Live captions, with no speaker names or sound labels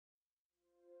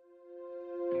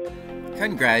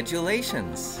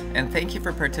Congratulations! And thank you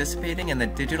for participating in the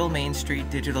Digital Main Street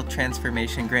Digital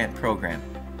Transformation Grant Program.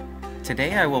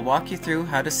 Today I will walk you through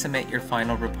how to submit your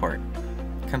final report.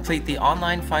 Complete the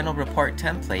online final report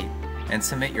template and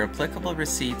submit your applicable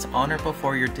receipts on or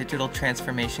before your digital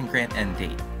transformation grant end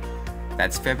date.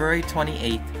 That's February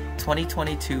 28,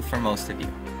 2022 for most of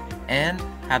you, and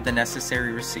have the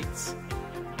necessary receipts.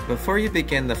 Before you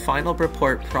begin the final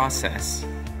report process,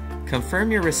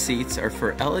 confirm your receipts are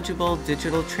for eligible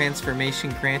digital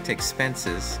transformation grant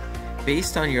expenses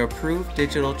based on your approved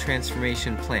digital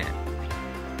transformation plan.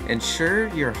 Ensure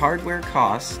your hardware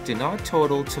costs do not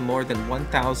total to more than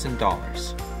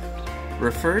 $1,000.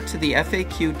 Refer to the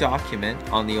FAQ document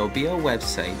on the OBO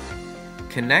website,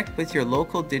 connect with your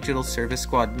local Digital Service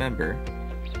Squad member,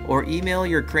 or email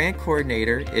your grant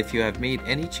coordinator if you have made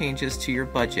any changes to your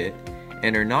budget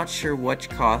and are not sure which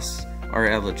costs are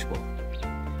eligible.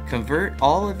 Convert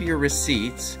all of your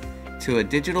receipts to a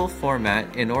digital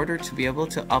format in order to be able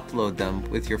to upload them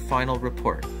with your final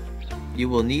report. You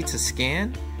will need to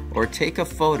scan or take a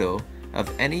photo of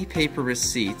any paper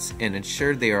receipts and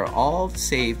ensure they are all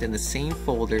saved in the same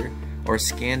folder or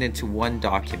scanned into one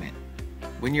document.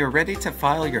 When you're ready to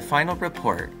file your final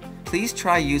report, please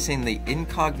try using the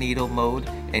incognito mode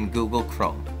in Google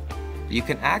Chrome. You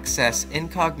can access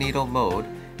incognito mode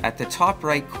at the top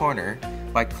right corner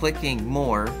by clicking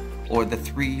More or the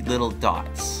three little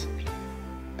dots.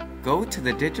 Go to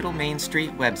the Digital Main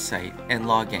Street website and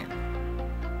log in.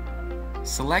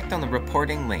 Select on the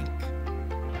reporting link.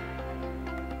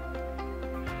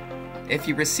 If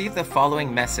you receive the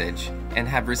following message and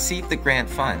have received the grant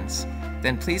funds,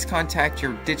 then please contact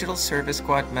your Digital Service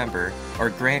Squad member or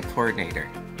grant coordinator.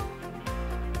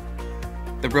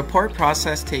 The report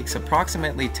process takes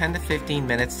approximately 10 to 15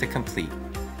 minutes to complete.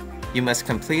 You must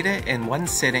complete it in one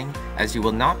sitting, as you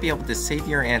will not be able to save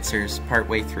your answers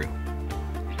partway through.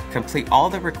 Complete all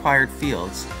the required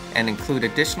fields and include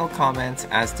additional comments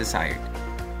as desired.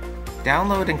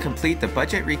 Download and complete the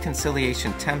budget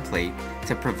reconciliation template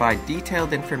to provide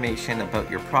detailed information about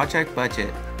your project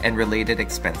budget and related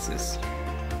expenses.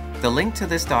 The link to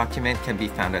this document can be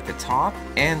found at the top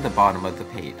and the bottom of the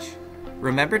page.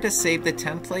 Remember to save the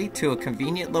template to a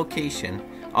convenient location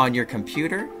on your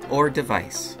computer or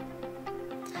device.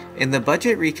 In the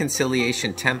budget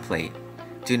reconciliation template,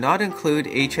 do not include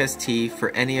HST for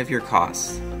any of your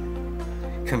costs.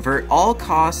 Convert all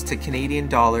costs to Canadian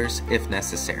dollars if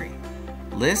necessary.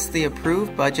 List the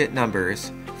approved budget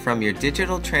numbers from your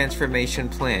digital transformation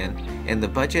plan in the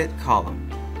budget column.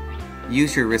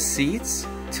 Use your receipts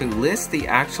to list the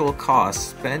actual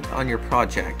costs spent on your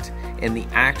project in the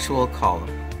actual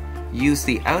column. Use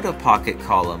the out-of-pocket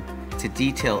column to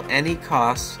detail any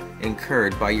costs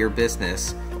incurred by your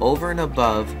business over and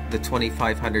above the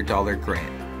 $2,500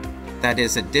 grant. That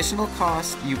is additional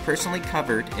costs you personally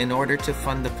covered in order to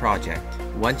fund the project.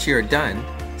 Once you're done,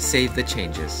 save the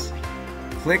changes.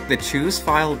 Click the Choose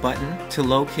File button to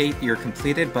locate your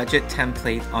completed budget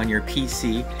template on your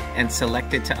PC and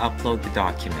select it to upload the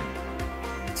document.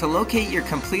 To locate your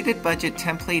completed budget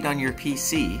template on your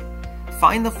PC,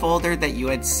 find the folder that you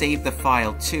had saved the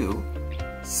file to,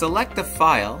 select the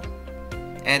file,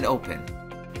 and open.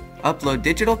 Upload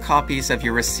digital copies of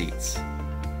your receipts.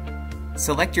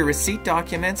 Select your receipt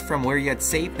documents from where you had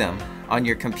saved them on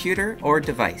your computer or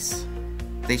device.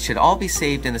 They should all be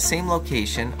saved in the same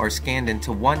location or scanned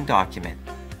into one document.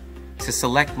 To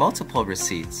select multiple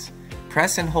receipts,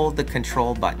 press and hold the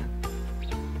Control button.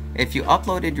 If you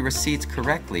uploaded your receipts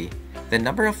correctly, the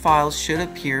number of files should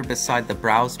appear beside the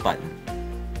Browse button.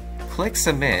 Click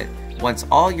Submit once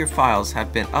all your files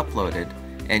have been uploaded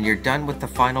and you're done with the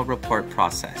final report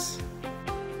process.